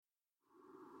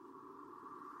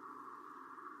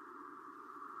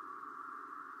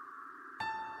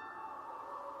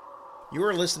You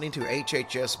are listening to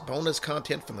HHS bonus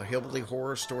content from the Hillbilly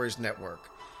Horror Stories Network.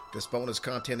 This bonus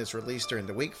content is released during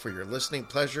the week for your listening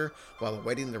pleasure while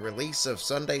awaiting the release of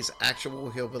Sunday's actual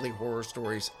Hillbilly Horror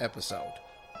Stories episode.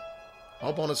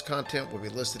 All bonus content will be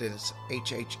listed as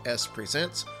HHS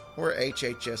Presents or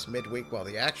HHS Midweek, while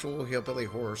the actual Hillbilly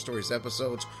Horror Stories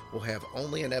episodes will have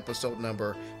only an episode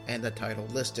number and the title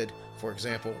listed, for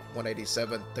example,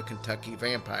 187, The Kentucky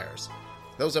Vampires.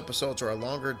 Those episodes are a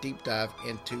longer deep dive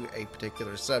into a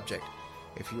particular subject.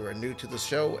 If you are new to the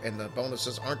show and the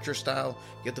bonuses aren't your style,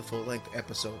 give the full-length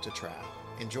episodes a try.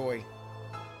 Enjoy!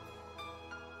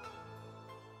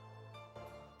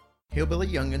 Hillbilly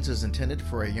Youngins is intended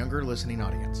for a younger listening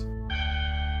audience.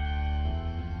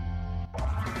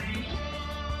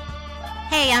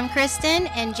 Hey, I'm Kristen,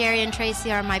 and Jerry and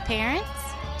Tracy are my parents.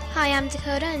 Hi, I'm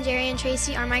Dakota, and Jerry and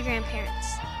Tracy are my grandparents.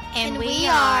 And we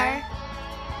are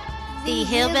the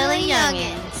Hillbilly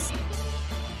Youngins.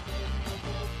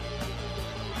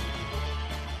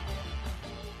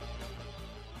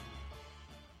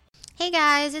 Hey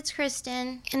guys, it's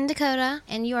Kristen. And Dakota.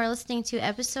 And you are listening to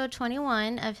episode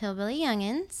 21 of Hillbilly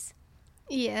Youngins.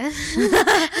 Yes.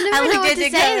 I never know what to say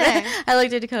there. I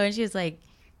looked at Dakota and she was like,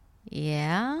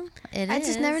 yeah, it is. I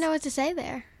just never know what to say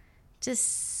there.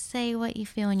 Just say what you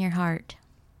feel in your heart.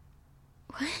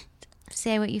 What?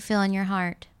 Say what you feel in your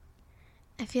heart.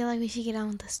 I feel like we should get on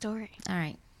with the story. All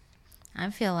right. I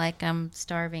feel like I'm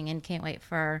starving and can't wait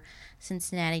for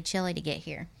Cincinnati chili to get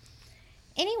here.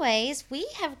 Anyways, we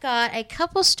have got a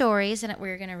couple stories that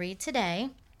we're going to read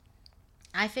today.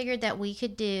 I figured that we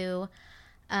could do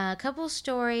a couple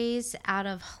stories out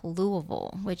of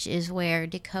Louisville, which is where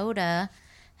Dakota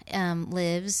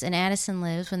lives and Addison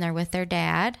lives when they're with their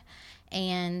dad.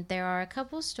 And there are a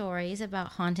couple stories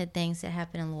about haunted things that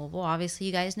happen in Louisville. Obviously,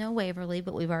 you guys know Waverly,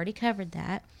 but we've already covered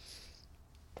that.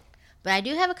 But I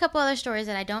do have a couple other stories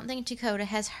that I don't think Dakota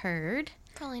has heard.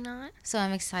 Probably not. So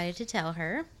I'm excited to tell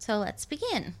her. So let's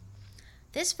begin.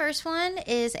 This first one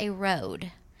is a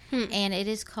road, and it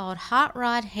is called Hot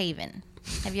Rod Haven.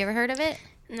 Have you ever heard of it?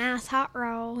 Nice hot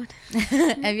road.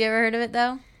 Have you ever heard of it,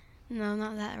 though? No,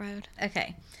 not that road.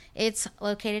 Okay. It's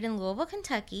located in Louisville,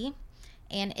 Kentucky,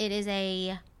 and it is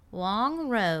a long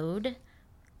road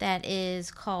that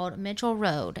is called Mitchell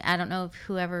Road. I don't know if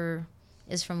whoever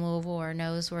is from Louisville or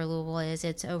knows where Louisville is.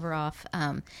 It's over off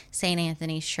St.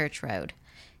 Anthony's Church Road.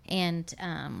 And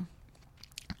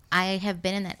I have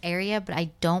been in that area, but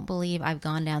I don't believe I've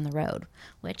gone down the road,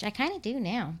 which I kind of do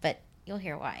now, but you'll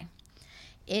hear why.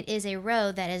 It is a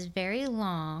road that is very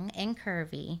long and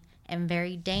curvy and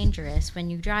very dangerous when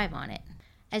you drive on it.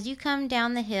 As you come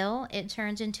down the hill, it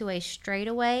turns into a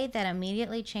straightaway that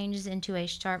immediately changes into a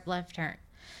sharp left turn.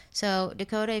 So,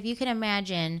 Dakota, if you can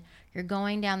imagine, you're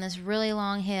going down this really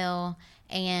long hill,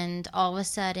 and all of a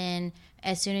sudden,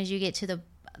 as soon as you get to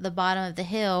the bottom of the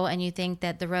hill and you think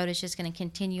that the road is just going to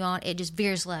continue on, it just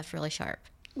veers left really sharp.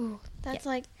 Ooh, that's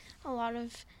like a lot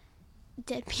of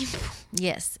dead people.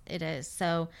 Yes, it is.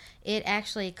 So it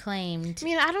actually claimed... I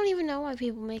mean, I don't even know why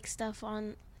people make stuff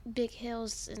on big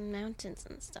hills and mountains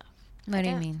and stuff. What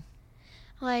do you mean?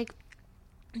 Like,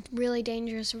 really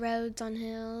dangerous roads on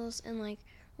hills and, like,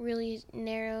 really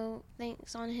narrow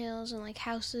things on hills and, like,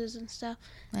 houses and stuff.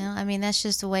 Well, I mean, that's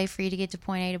just a way for you to get to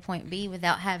point A to point B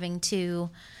without having to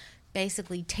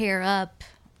basically tear up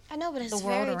I know, but it's the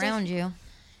world around you.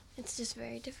 It's just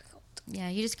very difficult. Yeah,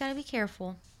 you just got to be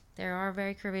careful. There are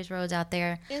very curvy roads out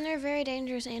there. And there are very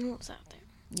dangerous animals out there.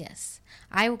 Yes.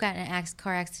 I got in a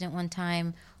car accident one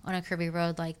time on a curvy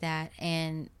road like that,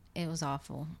 and it was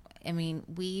awful. I mean,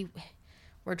 we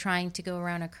were trying to go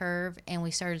around a curve, and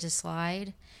we started to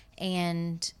slide.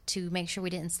 And to make sure we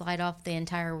didn't slide off the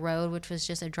entire road, which was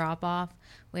just a drop-off,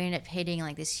 we ended up hitting,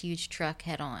 like, this huge truck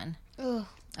head-on. Ugh.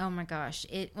 Oh, my gosh.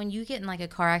 When you get in, like, a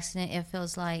car accident, it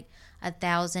feels like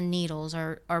 1,000 needles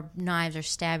or knives are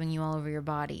stabbing you all over your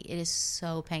body. It is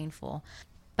so painful.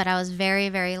 But I was very,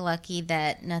 very lucky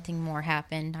that nothing more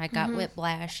happened. I got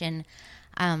whiplash, and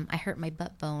I hurt my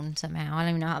butt bone somehow. I don't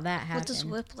even know how that happened. What does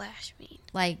whiplash mean?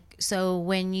 Like, so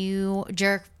when you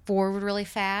jerk forward really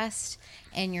fast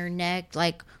and your neck,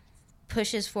 like,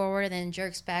 pushes forward and then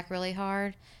jerks back really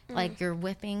hard, like you're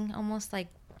whipping almost, like,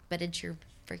 but it's your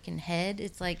freaking head.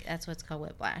 It's like, that's what's called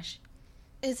whiplash.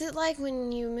 Is it like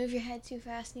when you move your head too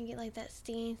fast and you get, like, that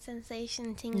stinging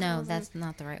sensation? No, that's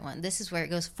not the right one. This is where it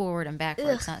goes forward and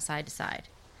backwards, not side to side.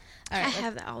 All right, I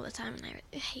have that all the time, and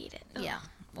I hate it. Ugh. Yeah.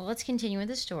 Well, let's continue with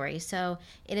the story. So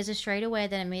it is a straightaway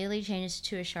that immediately changes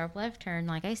to a sharp left turn,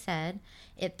 like I said.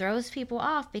 It throws people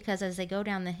off because as they go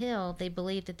down the hill, they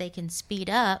believe that they can speed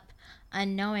up,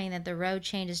 unknowing that the road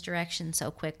changes direction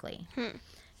so quickly.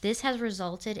 This has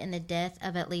resulted in the death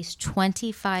of at least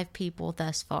 25 people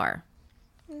thus far.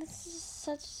 This is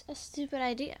such a stupid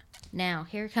idea. Now,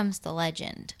 here comes the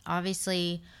legend.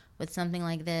 Obviously, with something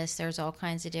like this, there's all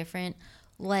kinds of different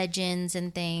legends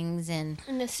and things, and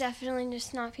it's definitely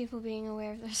just not people being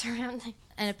aware of their surroundings.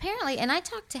 And apparently, and I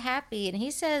talked to Happy, and he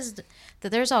says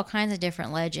that there's all kinds of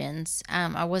different legends.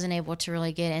 I wasn't able to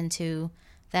really get into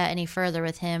that any further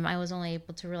with him. I was only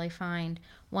able to really find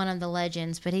one of the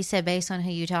legends, but he said based on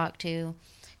who you talk to,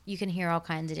 you can hear all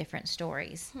kinds of different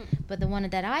stories. But the one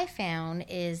that I found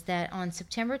is that on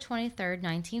September 23rd,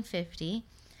 1950,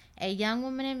 a young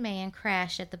woman and man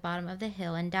crashed at the bottom of the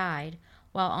hill and died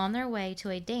while on their way to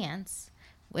a dance,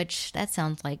 which that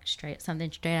sounds like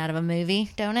something straight out of a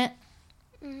movie, don't it?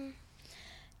 Mm-hmm.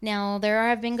 Now, there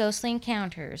have been ghostly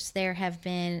encounters. There has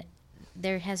been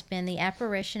the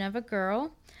apparition of a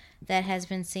girl that has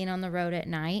been seen on the road at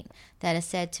night that is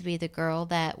said to be the girl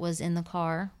that was in the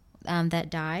car that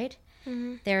died.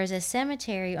 Mm-hmm. There is a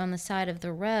cemetery on the side of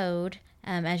the road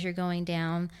as you're going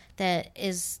down that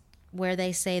is where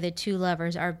they say the two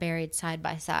lovers are buried side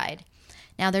by side.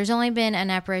 Now, there's only been an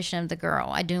apparition of the girl.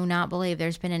 I do not believe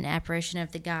there's been an apparition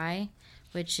of the guy,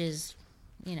 which is,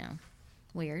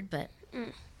 weird, but...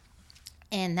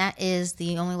 And that is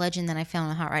the only legend that I found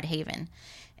in Hot Rod Haven.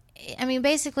 I mean,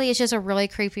 basically, it's just a really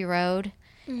creepy road.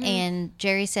 Mm-hmm. And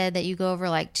Jerry said that you go over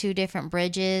like 2 different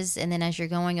bridges, and then as you're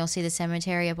going, you'll see the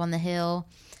cemetery up on the hill.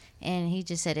 And he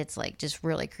just said it's like just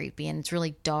really creepy, and it's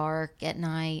really dark at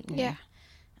night. And Yeah.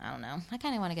 I don't know. I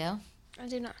kind of want to go. I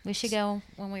do not. We should go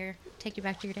when we take you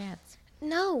back to your dad's.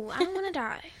 No, I don't want to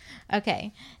die.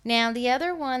 Okay. Now, the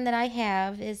other one that I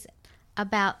have is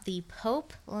about the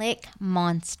Pope Lick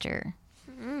Monster.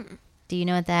 Mm. Do you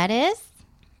know what that is?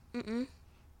 Mm-mm.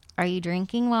 Are you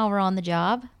drinking while we're on the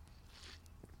job?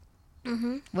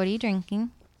 Mm-hmm. What are you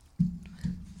drinking?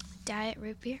 Diet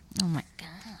root beer. Oh my god.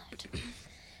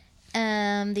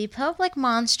 The Pope Lick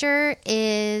Monster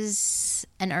is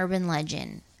an urban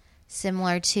legend,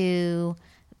 similar to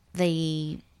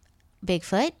the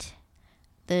Bigfoot,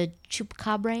 the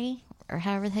Chupacabra, or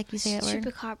however the heck you say that word.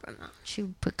 Chupacabra. No.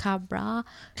 Chupacabra,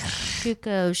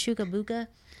 Shukabuka.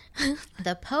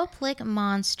 The Pope Lick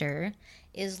Monster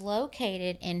is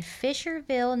located in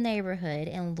Fisherville neighborhood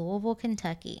in Louisville,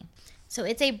 Kentucky. So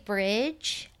it's a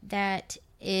bridge that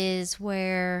is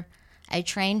where a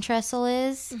train trestle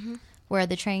is, where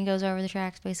the train goes over the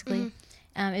tracks, basically.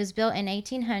 It was built in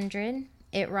 1800.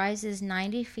 It rises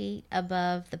 90 feet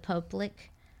above the Pope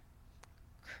Lick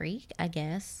Creek, I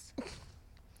guess.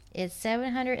 It's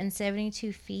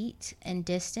 772 feet in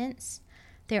distance.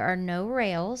 There are no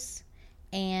rails.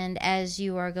 And as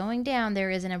you are going down, there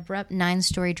is an abrupt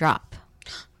 9-story drop.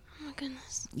 Oh my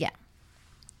goodness. Yeah.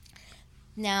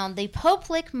 Now, the Pope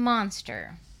Lick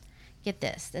Monster, get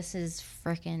this, this is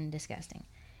freaking disgusting,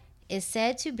 is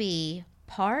said to be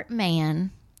part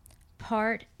man,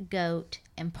 part goat,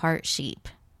 and part sheep.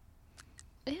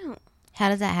 Ew. How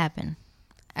does that happen?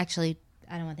 Actually,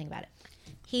 I don't want to think about it.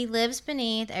 He lives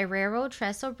beneath a railroad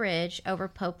trestle bridge over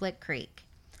Pope Lick Creek.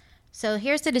 So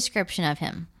here's the description of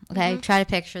him. Okay, try to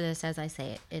picture this as I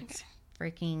say it. It's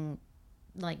freaking,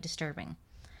 disturbing.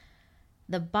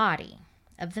 The body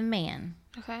of the man.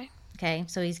 Okay. Okay,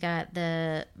 so he's got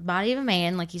the body of a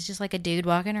man, like he's just like a dude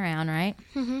walking around, right?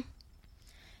 Mm-hmm.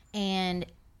 And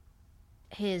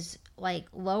his,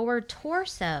 lower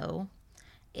torso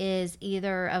is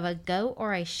either of a goat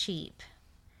or a sheep.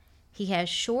 He has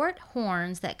short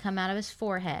horns that come out of his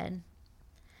forehead.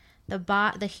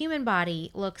 The human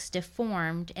body looks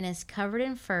deformed and is covered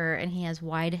in fur, and he has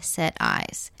wide-set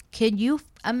eyes. Could you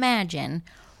imagine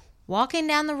walking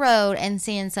down the road and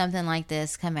seeing something like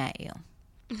this come at you?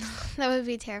 That would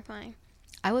be terrifying.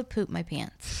 I would poop my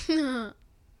pants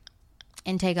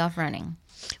and take off running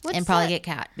What's probably that, get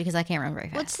caught because I can't run very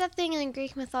fast. What's that thing in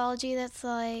Greek mythology that's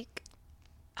like...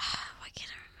 why can't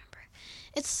I remember?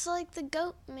 It's like the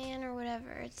goat man or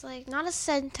whatever. It's like not a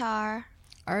centaur.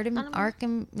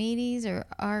 Archimedes or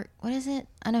what is it?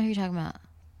 I know who you're talking about.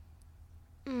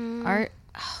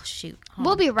 Oh, shoot. Hold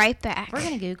We'll on. be right back. We're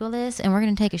going to Google this, and we're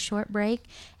going to take a short break.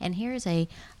 And here's a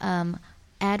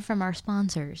ad from our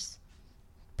sponsors.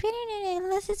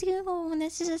 This is Google, and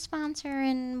this is a sponsor,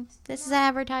 and this is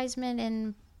advertisement,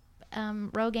 and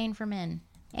Rogaine for Men.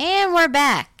 And we're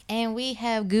back, and we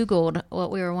have Googled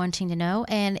what we were wanting to know,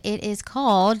 and it is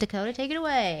called, Dakota, take it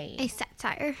away. A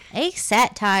satire. A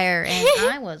satire, and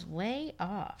I was way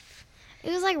off.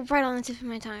 It was like right on the tip of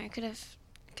my tongue.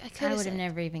 I would have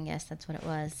never even guessed that's what it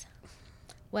was.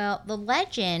 Well, the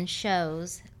legend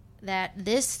shows that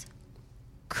this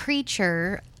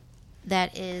creature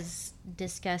that is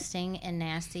disgusting and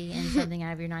nasty and something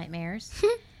out of your nightmares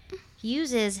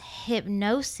uses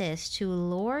hypnosis to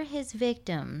lure his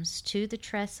victims to the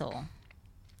trestle,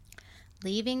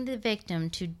 leaving the victim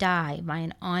to die by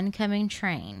an oncoming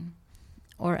train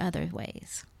or other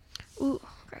ways. Ooh,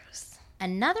 gross.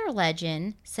 Another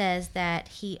legend says that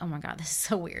he... Oh, my God, this is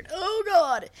so weird. Oh,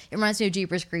 God. It reminds me of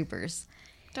Jeepers Creepers.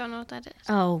 Don't know what that is.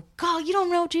 Oh, God, you don't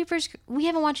know Jeepers... We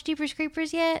haven't watched Jeepers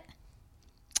Creepers yet?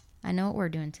 I know what we're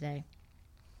doing today.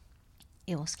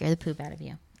 It will scare the poop out of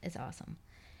you. It's awesome.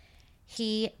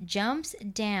 He jumps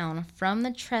down from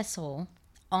the trestle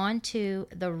onto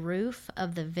the roof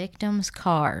of the victim's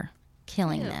car,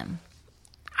 killing them.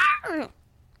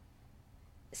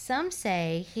 Some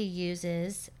say he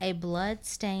uses a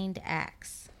blood-stained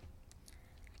axe.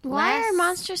 Why are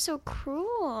monsters so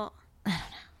cruel? I don't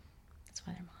know. That's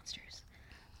why they're monsters.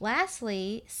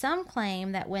 Lastly, some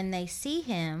claim that when they see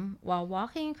him while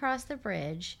walking across the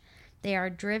bridge, they are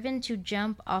driven to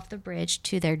jump off the bridge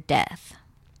to their death.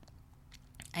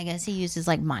 I guess he uses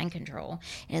like mind control.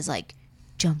 And it's like,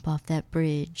 jump off that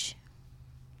bridge.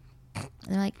 And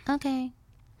they're like, okay.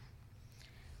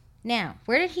 Now,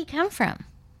 where did he come from?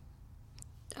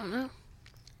 Don't know.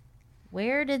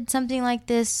 Where did something like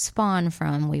this spawn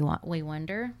from, we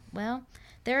wonder? Well,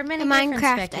 there are many A different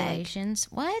Minecraft speculations.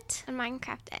 What? A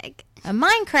Minecraft egg. A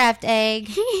Minecraft egg?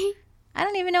 I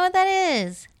don't even know what that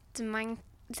is. It's an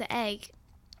egg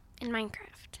in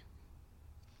Minecraft.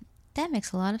 That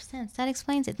makes a lot of sense. That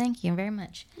explains it. Thank you very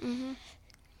much. Mm-hmm.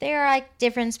 There are like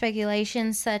different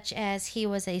speculations, such as he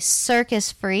was a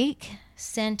circus freak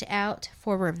sent out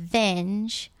for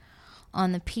revenge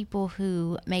on the people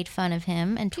who made fun of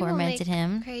him and tormented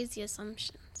him. Crazy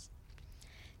assumptions.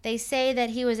 They say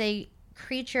that he was a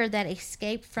creature that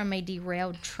escaped from a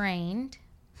derailed train.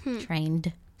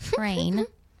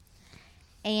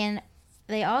 And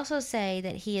they also say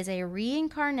that he is a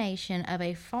reincarnation of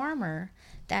a farmer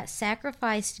that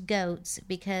sacrificed goats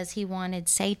because he wanted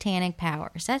satanic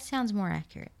powers. That sounds more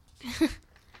accurate.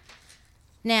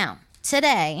 Now,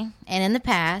 today and in the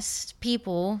past,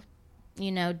 people,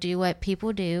 do what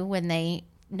people do when they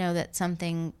know that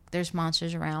there's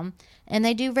monsters around, and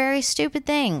they do very stupid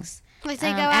things. Like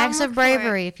they go out acts and of look for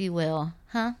bravery, if you will.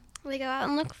 Huh? They go out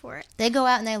and look for it. They go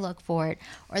out and they look for it.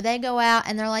 Or they go out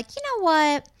and they're like, you know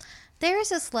what? There's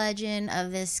this legend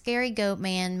of this scary goat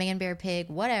man, bear, pig,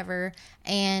 whatever,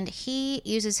 and he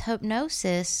uses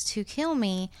hypnosis to kill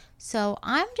me, so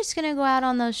I'm just going to go out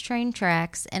on those train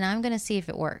tracks and I'm going to see if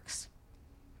it works.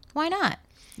 Why not?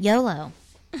 YOLO.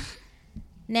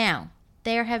 Now,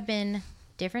 there have been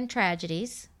different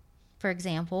tragedies. For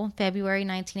example, February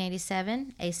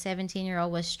 1987, a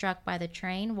 17-year-old was struck by the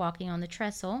train walking on the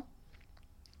trestle.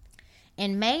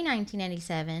 In May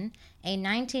 1987, a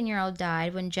 19-year-old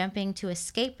died when jumping to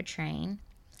escape a train.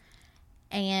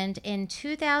 And in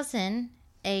 2000,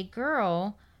 a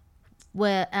girl,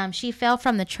 she fell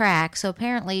from the track. So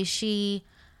apparently she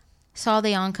saw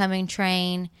the oncoming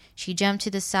train. She jumped to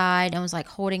the side and was like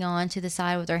holding on to the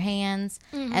side with her hands.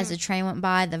 Mm-hmm. As the train went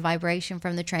by, the vibration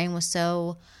from the train was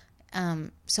so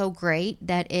great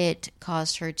that it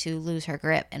caused her to lose her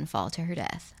grip and fall to her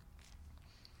death.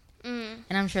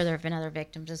 And I'm sure there have been other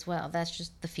victims as well. That's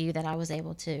just the few that I was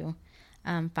able to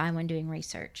find when doing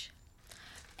research.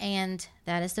 And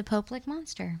that is the Pope Lick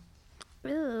Monster.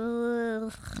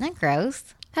 Ooh. Isn't that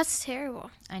gross? That's terrible.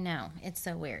 I know. It's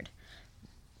so weird.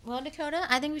 Well, Dakota,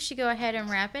 I think we should go ahead and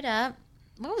wrap it up.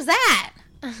 What was that?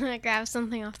 I grabbed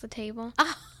something off the table.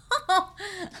 Oh,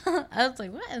 I was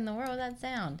like, what in the world was that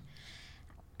sound?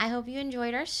 I hope you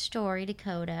enjoyed our story,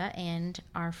 Dakota, and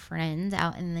our friends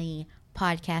out in the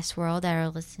podcast world that are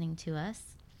listening to us.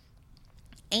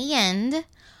 And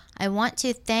I want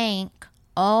to thank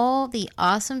all the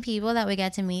awesome people that we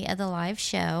got to meet at the live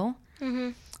show.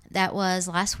 Mm-hmm. That was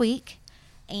last week.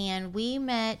 And we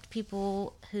met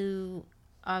people who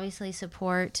obviously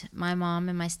support my mom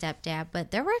and my stepdad,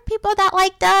 but there were people that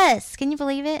liked us. Can you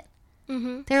believe it?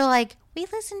 Mm-hmm. They were like, we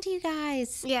listened to you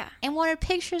guys. Yeah. And wanted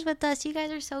pictures with us. You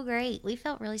guys are so great. We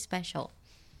felt really special.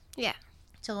 Yeah.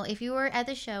 So if you were at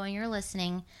the show and you're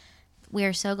listening, we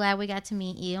are so glad we got to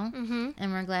meet you. Mm-hmm.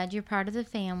 And we're glad you're part of the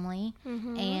family.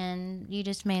 Mm-hmm. And you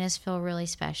just made us feel really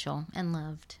special and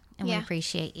loved. And we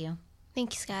appreciate you.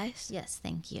 Thanks, guys. Yes,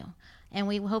 thank you. And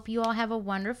we hope you all have a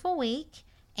wonderful week.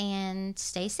 And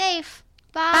stay safe.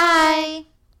 Bye. Bye.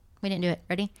 We didn't do it.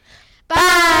 Ready?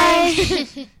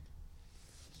 Bye.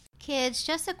 Kids,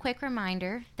 just a quick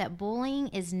reminder that bullying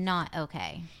is not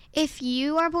okay. If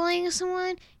you are bullying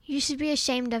someone, you should be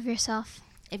ashamed of yourself.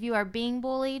 If you are being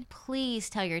bullied, please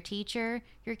tell your teacher,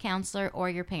 your counselor, or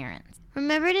your parents.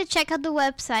 Remember to check out the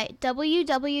website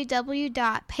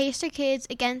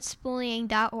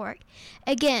www.pacerkidsagainstbullying.org.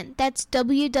 Again, that's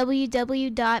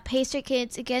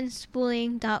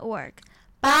www.pacerkidsagainstbullying.org.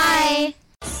 Bye!